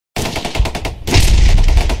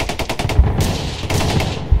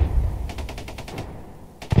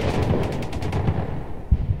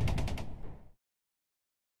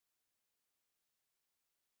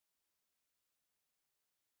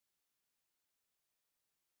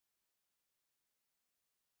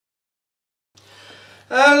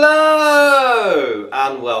Hello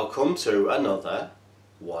and welcome to another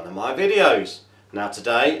one of my videos. Now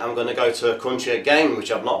today I'm going to go to a country again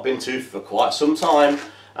which I've not been to for quite some time,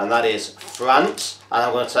 and that is France, and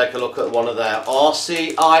I'm going to take a look at one of their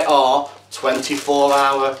R.C.I.R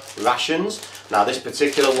 24-hour rations. Now this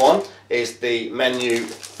particular one is the menu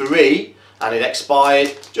 3 and it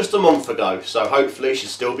expired just a month ago, so hopefully it should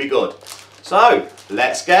still be good. So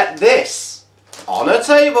let's get this on a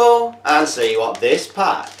table and see what this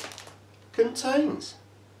pack contains.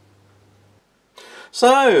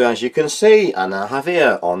 So as you can see, I now have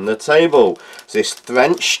here on the table this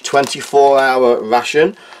French 24-hour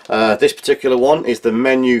ration. This particular one is the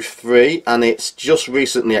menu 3 and it's just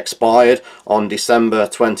recently expired on December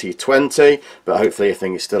 2020, but hopefully I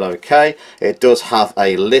think it's still okay. It does have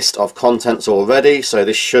a list of contents already, so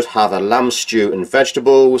this should have a lamb stew and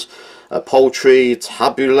vegetables, a poultry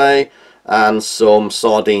tabbouleh, and some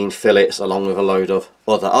sardine fillets along with a load of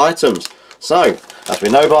other items. So as we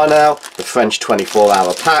know by now, the French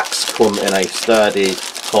 24-hour packs come in a sturdy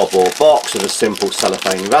cardboard box with a simple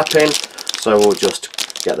cellophane wrapping. So we'll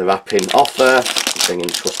just get the wrapping off there, bring in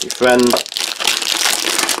trusty friend.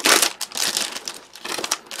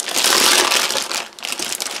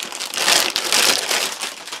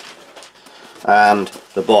 And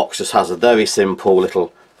the box just has a very simple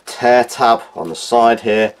little tear tab on the side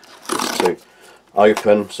here to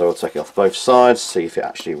open, so we'll take it off both sides, see if it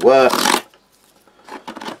actually works.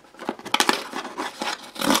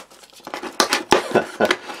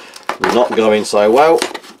 Not going so well.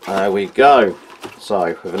 There we go.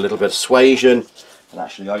 So with a little bit of suasion, it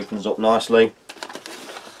actually opens up nicely.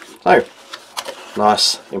 So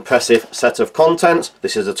nice impressive set of content.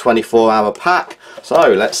 This is a 24-hour pack,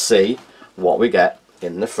 so let's see what we get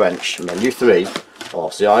in the French menu 3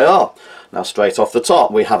 R.C.I.R. Now straight off the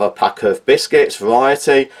top we have a pack of biscuits,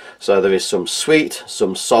 variety, so there is some sweet,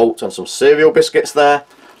 some salt and some cereal biscuits there,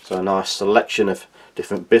 so a nice selection of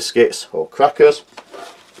different biscuits or crackers.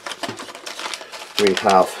 We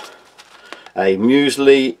have a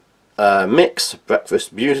muesli mix,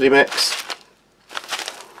 breakfast muesli mix.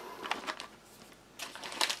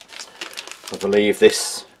 I believe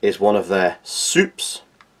this is one of their soups.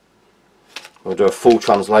 We'll do a full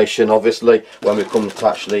translation obviously when we come to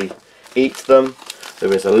actually eat them.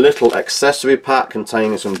 There is a little accessory pack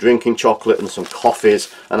containing some drinking chocolate and some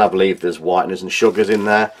coffees, and I believe there's whiteners and sugars in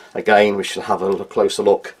there. Again, we should have a closer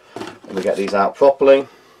look when we get these out properly.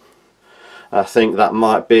 I think that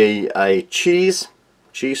might be a cheese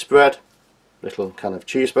spread, little kind of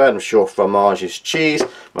cheese spread. I'm sure fromage is cheese,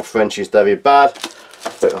 my French is very bad,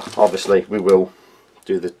 but obviously we will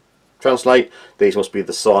do the translate. These must be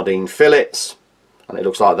the sardine fillets, and it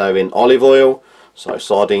looks like they're in olive oil, so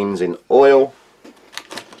sardines in oil.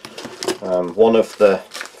 One of the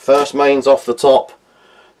first mains off the top,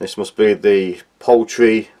 this must be the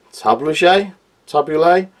poultry tabbouleh,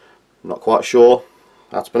 not quite sure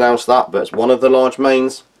how to pronounce that, but it's one of the large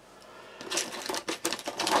mains.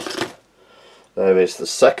 There is the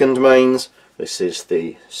second mains. This is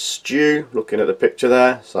the stew, looking at the picture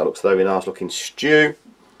there, so that looks very nice looking stew.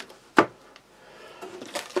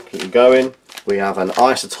 Keep going. We have an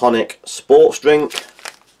isotonic sports drink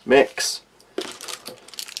mix.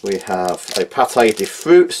 We have a pâté de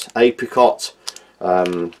fruits apricot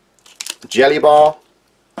jelly bar.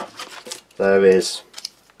 There is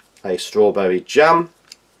a strawberry jam.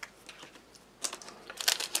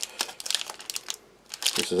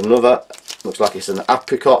 This is another, looks like it's an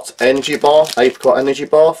apricot energy bar.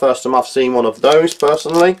 First time I've seen one of those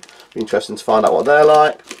personally. Be interesting to find out what they're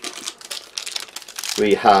like.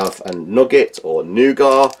 We have a nugget or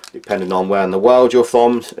nougat, depending on where in the world you're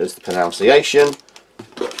from is the pronunciation.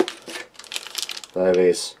 There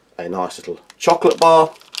is a nice little chocolate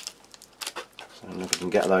bar. So I don't know if we can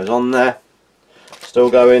get those on there. Still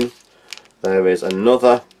going. There is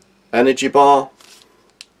another energy bar.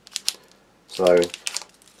 So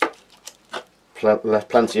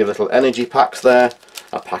plenty of little energy packs there.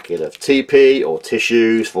 A packet of TP or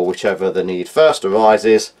tissues for whichever the need first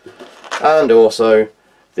arises. And also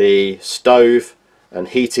the stove and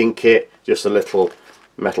heating kit, just a little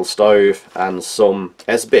metal stove and some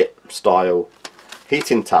Esbit style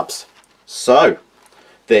heating tabs. So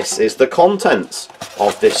this is the contents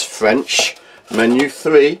of this French menu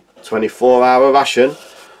 3 24-hour ration.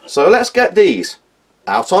 So let's get these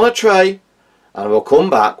out on a tray and we'll come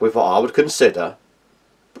back with what I would consider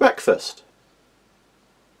breakfast.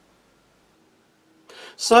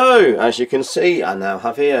 So, as you can see, I now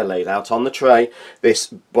have here laid out on the tray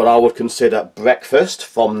this, what I would consider breakfast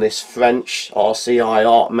from this French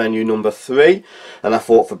R.C.I.R menu number 3. And I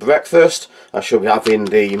thought for breakfast I should be having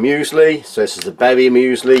the muesli. So this is the berry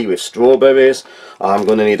muesli with strawberries. I'm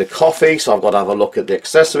going to need a coffee, so I've got to have a look at the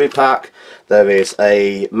accessory pack. There is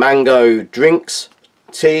a mango drinks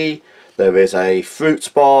tea. There is a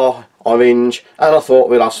fruit bar, orange, and I thought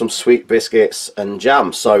we'd have some sweet biscuits and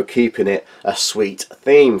jam, so keeping it a sweet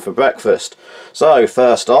theme for breakfast. So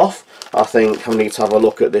first off, I think I need to have a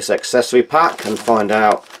look at this accessory pack and find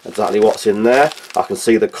out exactly what's in there. I can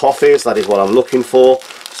see the coffees, that is what I'm looking for.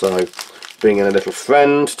 So bring in a little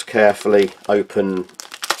friend to carefully open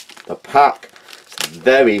the pack. It's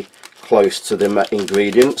very close to the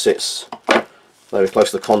ingredients, it's very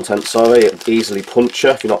close to the content, sorry. It'll easily puncture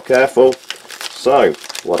if you're not careful. So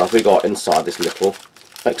what have we got inside this little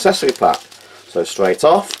accessory pack? So straight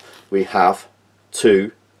off we have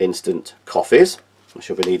 2 instant coffees. I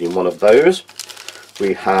should be needing one of those.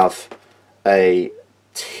 We have a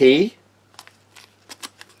tea,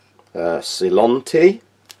 Ceylon tea.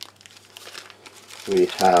 We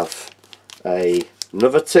have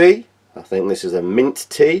another tea. I think this is a mint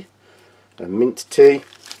tea.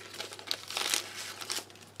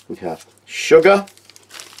 We have sugar,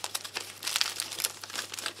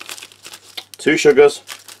 2 sugars.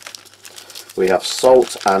 We have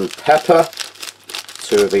salt and pepper,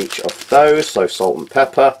 2 of each of those, so salt and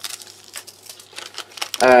pepper.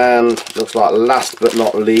 And looks like last but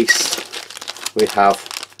not least we have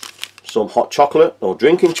some hot chocolate or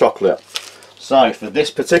drinking chocolate. So for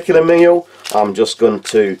this particular meal I'm just going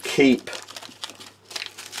to keep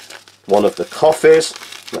one of the coffees.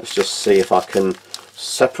 Let's just see if I can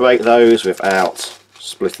separate those without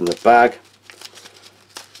splitting the bag.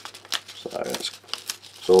 So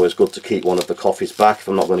it's always good to keep one of the coffees back if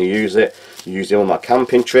I'm not going to use it. Use them on my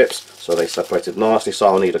camping trips, so they separated nicely. So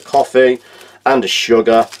I'll need a coffee and a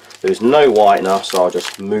sugar. There is no whitener, so I'll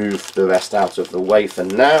just move the rest out of the way for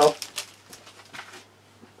now.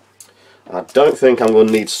 I don't think I'm going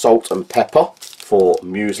to need salt and pepper for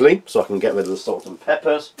muesli, so I can get rid of the salt and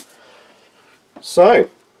peppers. So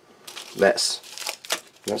let's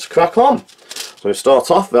crack on. So we start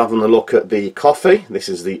off with having a look at the coffee. This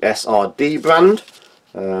is the SRD brand,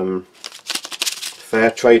 fair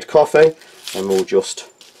trade coffee, and we'll just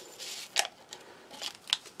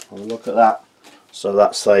have a look at that. So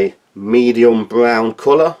that's a medium brown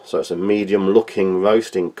colour, so it's a medium looking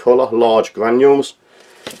roasting colour, large granules.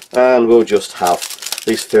 And we'll just have,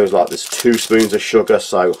 this feels like there's 2 spoons of sugar,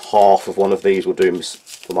 so half of one of these will do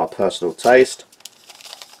for my personal taste.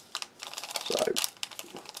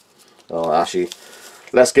 So actually,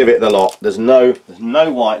 let's give it the lot. There's no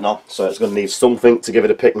whitener, so it's going to need something to give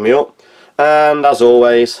it a pick me up. And as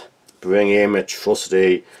always, bring in a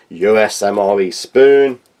trusty USMRE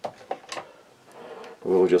spoon.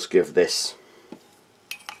 We'll just give this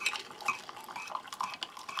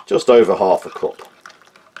just over half a cup.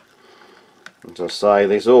 As I say,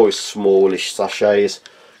 there's always smallish sachets.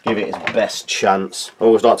 Give it its best chance. I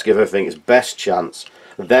always like to give everything its best chance.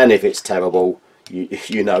 Then if it's terrible,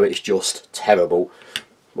 you know it's just terrible,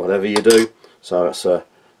 whatever you do. So it's a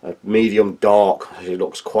medium dark. It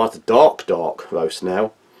looks quite a dark roast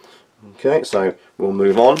now. Okay, so we'll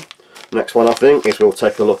move on. Next one I think is we'll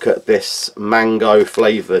take a look at this mango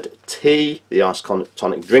flavoured tea, the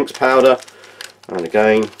isotonic drinks powder. And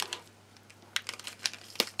again,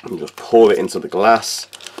 and just pour it into the glass.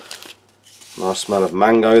 Nice smell of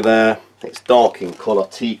mango there. It's dark in colour,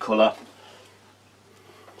 tea colour.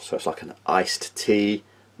 So it's like an iced tea,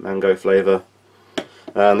 mango flavour.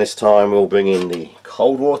 And this time we'll bring in the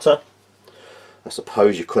cold water. I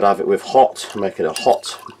suppose you could have it with hot, make it a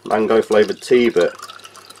hot mango flavoured tea, but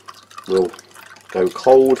we'll go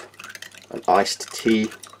cold, an iced tea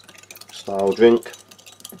style drink.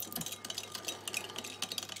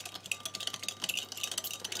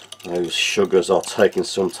 Those sugars are taking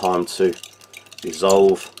some time to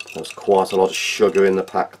dissolve. There's quite a lot of sugar in the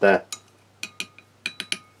pack there.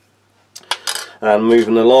 And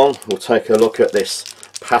moving along, we'll take a look at this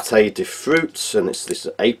pâté de fruits, and it's this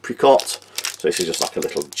apricot. So this is just like a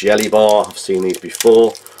little jelly bar. I've seen these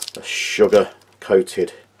before. A sugar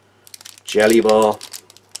coated jelly bar.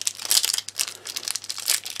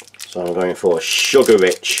 So I'm going for a sugar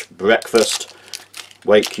rich breakfast.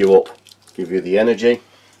 Wake you up, give you the energy.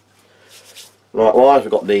 Likewise, we've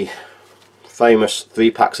got the famous 3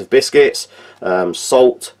 packs of biscuits,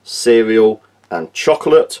 salt, cereal and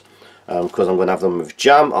chocolate. Because I'm going to have them with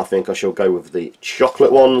jam, I think I shall go with the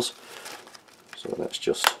chocolate ones. So let's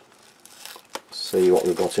just see what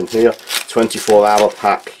we've got in here. 24-hour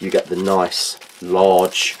pack, you get the nice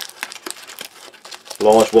large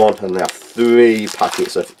one, and they have 3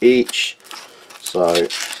 packets of each. So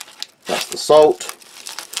that's the salt,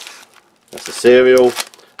 that's the cereal,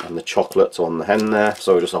 and the chocolates on the end there.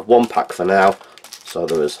 So we just have 1 pack for now. So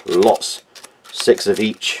there is lots, 6 of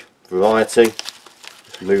each variety.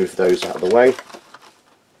 Just move those out of the way,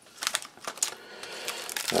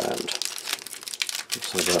 and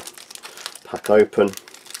let's have a pack open.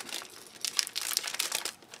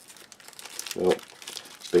 Oh,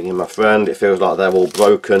 bringing my friend, it feels like they're all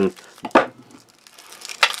broken.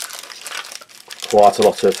 Quite a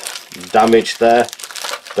lot of damage there.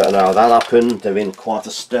 Don't know how that happened. They're in quite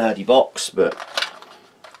a sturdy box, but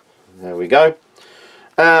there we go.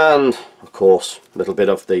 And of course a little bit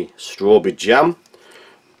of the strawberry jam.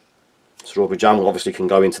 Strawberry jam obviously can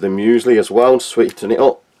go into the muesli as well and sweeten it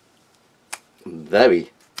up.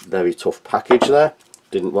 Very, very tough package there.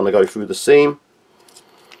 Didn't want to go through the seam.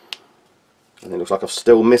 And it looks like I've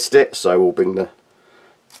still missed it, so we'll bring the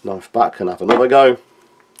knife back and have another go.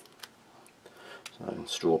 So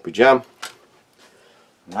strawberry jam.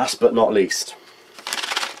 Last but not least,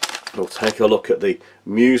 we'll take a look at the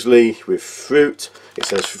muesli with fruit. It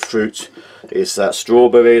says fruit is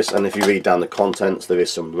strawberries, and if you read down the contents there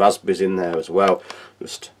is some raspberries in there as well.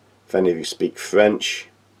 Just if any of you speak French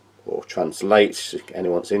or translate, if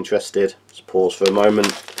anyone's interested, just pause for a moment.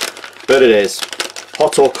 But it is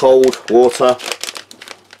hot or cold water.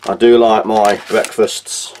 I do like my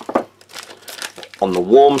breakfasts on the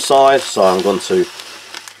warm side, so I'm going to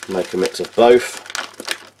make a mix of both.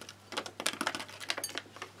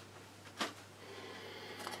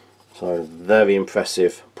 So very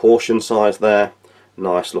impressive portion size there,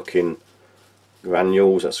 nice looking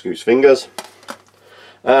granules, excuse fingers.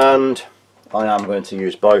 And I am going to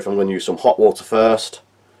use both. I'm going to use some hot water first.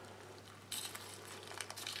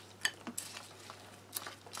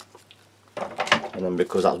 And then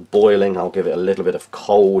because that's boiling, I'll give it a little bit of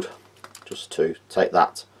cold just to take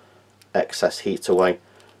that excess heat away.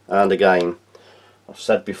 And again, I've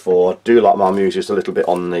said before, I do like my muesli just a little bit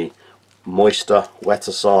on the moister,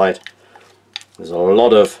 wetter side. There's a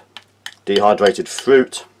lot of dehydrated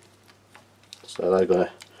fruit, so they're going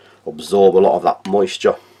to absorb a lot of that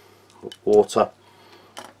moisture, water.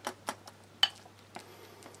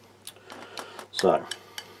 So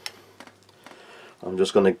I'm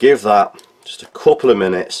just going to give that just a couple of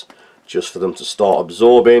minutes just for them to start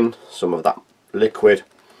absorbing some of that liquid,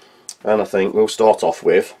 and I think we'll start off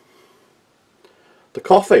with the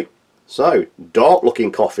coffee. So dark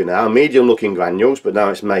looking coffee now, medium looking granules, but now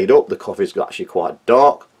it's made up, the coffee's actually quite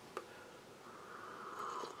dark.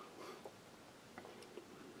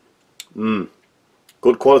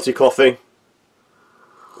 Good quality coffee.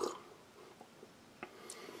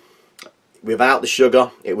 Without the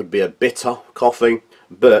sugar it would be a bitter coffee,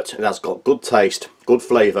 but it has got good taste, good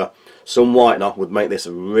flavour. Some whitener would make this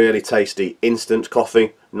a really tasty instant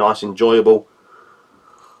coffee. Nice enjoyable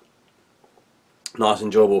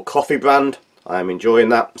coffee brand. I am enjoying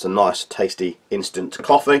that. It's a nice tasty instant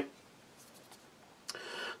coffee.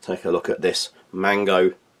 Take a look at this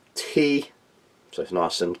mango tea. So it's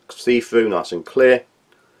nice and see-through, nice and clear.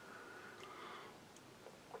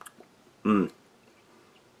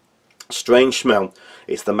 Strange smell.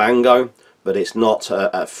 It's the mango, but it's not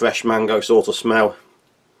a fresh mango sort of smell.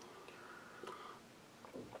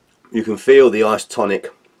 You can feel the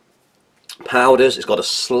isotonic powders. It's got a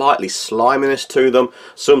slightly sliminess to them.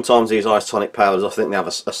 Sometimes these isotonic powders, I think they have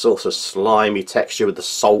a sort of slimy texture with the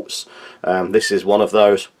salts. This is one of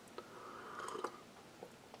those.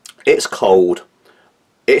 It's cold.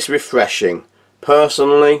 It's refreshing.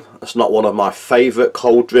 Personally, it's not one of my favourite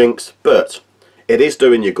cold drinks, but it is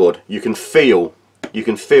doing you good. You can feel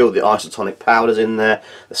the isotonic powders in there,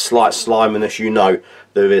 the slight sliminess. You know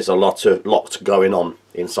there is a lot going on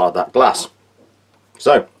inside that glass.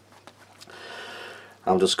 So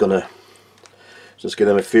I'm just gonna give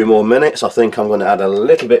them a few more minutes. I think I'm going to add a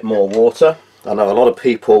little bit more water. I know a lot of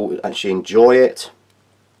people actually enjoy it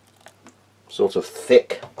sort of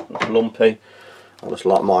thick and lumpy. I just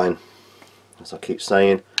like mine, as I keep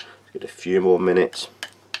saying, get a few more minutes.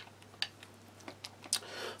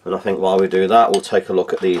 And I think while we do that, we'll take a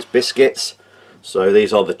look at these biscuits. So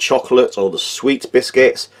these are the chocolate or the sweet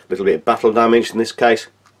biscuits, a little bit of battle damage in this case.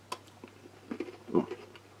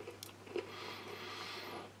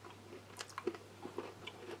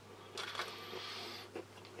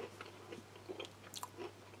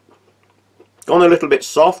 Gone a little bit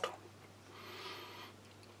soft,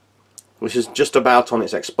 which is just about on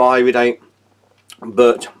its expiry date,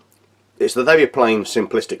 but it's the very plain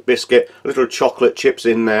simplistic biscuit, little chocolate chips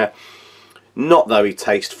in there. Not very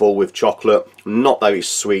tasteful with chocolate, not very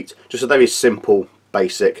sweet, just a very simple,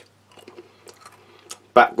 basic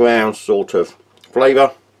background sort of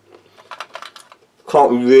flavour.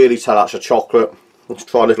 Can't really tell that's a chocolate. Let's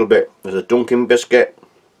try a little bit. There's a Dunkin' biscuit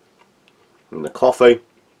and the coffee.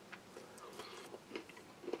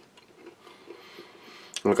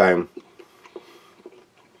 Again,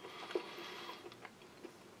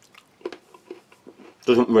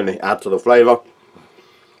 doesn't really add to the flavour.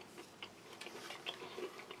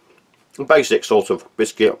 Basic sort of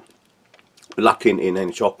biscuit, lacking in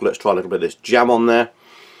any chocolate. Let's try a little bit of this jam on there.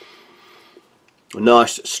 A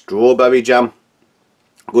nice strawberry jam.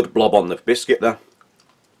 Good blob on the biscuit there.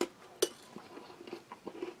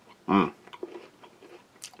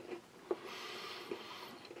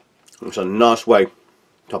 It's a nice way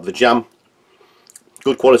to have the jam.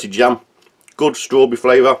 Good quality jam. Good strawberry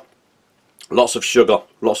flavour. Lots of sugar.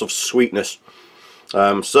 Lots of sweetness.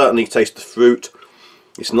 Certainly taste the fruit.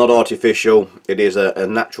 It's not artificial. It is a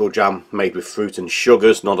natural jam made with fruit and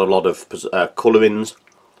sugars. Not a lot of colourings.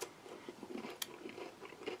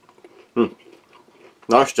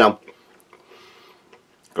 Nice jam.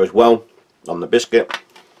 Goes well on the biscuit.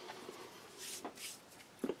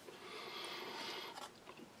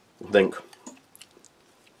 I think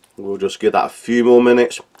we'll just give that a few more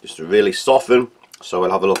minutes just to really soften. So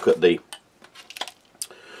we'll have a look at the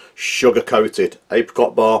sugar coated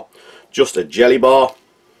apricot bar. Just a jelly bar.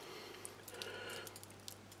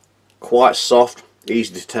 Quite soft,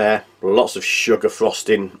 easy to tear, lots of sugar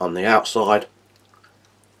frosting on the outside.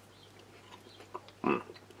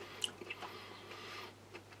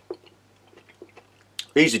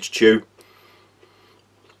 Easy to chew.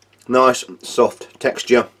 Nice soft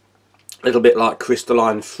texture. A little bit like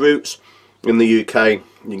crystalline fruits. In the UK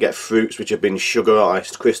you get fruits which have been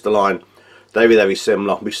sugarized, crystalline. Very, very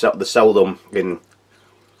similar. They sell them in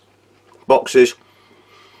boxes.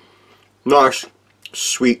 Nice,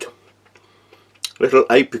 sweet, little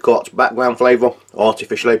apricot background flavour.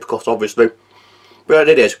 Artificial apricot obviously. But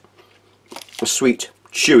it is a sweet,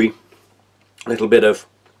 chewy, little bit of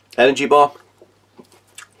energy bar.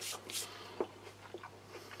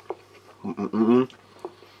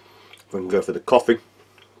 We can go for the coffee.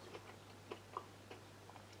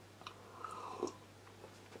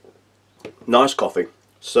 Nice coffee.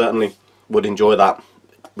 Certainly would enjoy that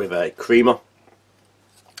with a creamer.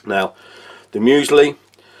 Now the muesli,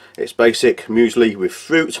 it's basic muesli with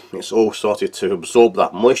fruit. It's all started to absorb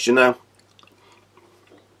that moisture now.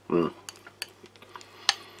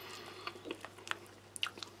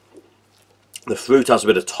 The fruit has a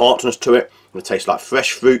bit of tartness to it. It tastes like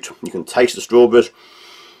fresh fruit. You can taste the strawberries.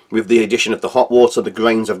 With the addition of the hot water, the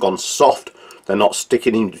grains have gone soft. They're not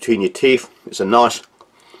sticking in between your teeth. It's a nice,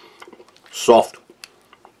 soft,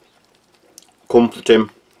 comforting,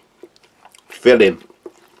 filling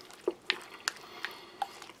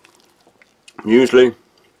muesli.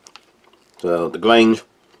 So the grains,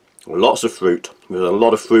 lots of fruit. There's a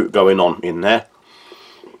lot of fruit going on in there.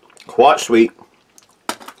 Quite sweet.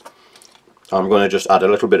 I'm going to just add a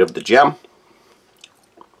little bit of the jam.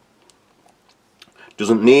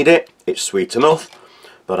 Doesn't need it, it's sweet enough,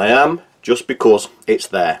 but I am just because it's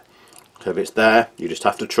there. So if it's there, you just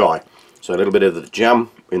have to try. So a little bit of the jam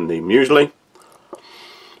in the muesli.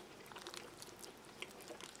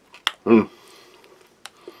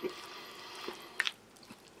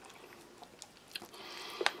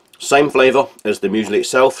 Same flavour as the muesli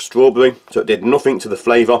itself, strawberry, so it did nothing to the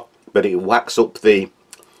flavour, but it whacks up the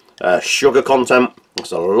sugar content.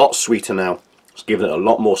 It's a lot sweeter now. It's giving it a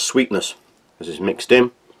lot more sweetness as it's mixed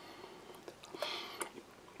in.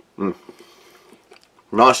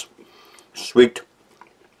 Nice, sweet,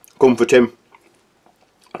 comforting,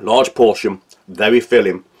 large portion, very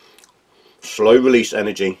filling, slow release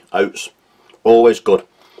energy, oats, always good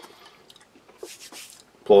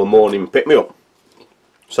for a morning pick me up.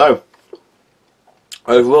 So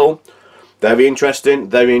overall, very interesting,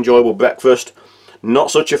 very enjoyable breakfast.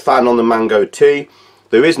 Not such a fan on the mango tea.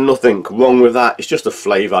 There is nothing wrong with that. It's just a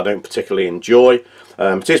flavour I don't particularly enjoy.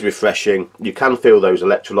 It is refreshing. You can feel those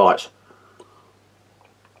electrolytes.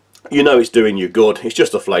 You know it's doing you good. It's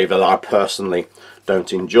just a flavour that I personally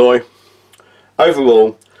don't enjoy.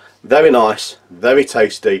 Overall, very nice, very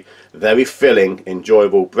tasty, very filling,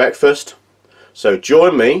 enjoyable breakfast. So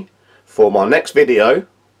join me for my next video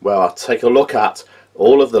where I'll take a look at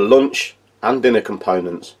all of the lunch and dinner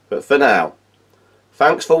components. But for now,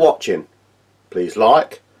 thanks for watching. Please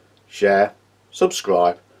like, share,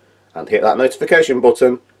 subscribe and hit that notification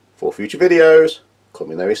button for future videos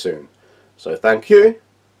coming very soon. So thank you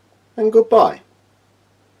and goodbye.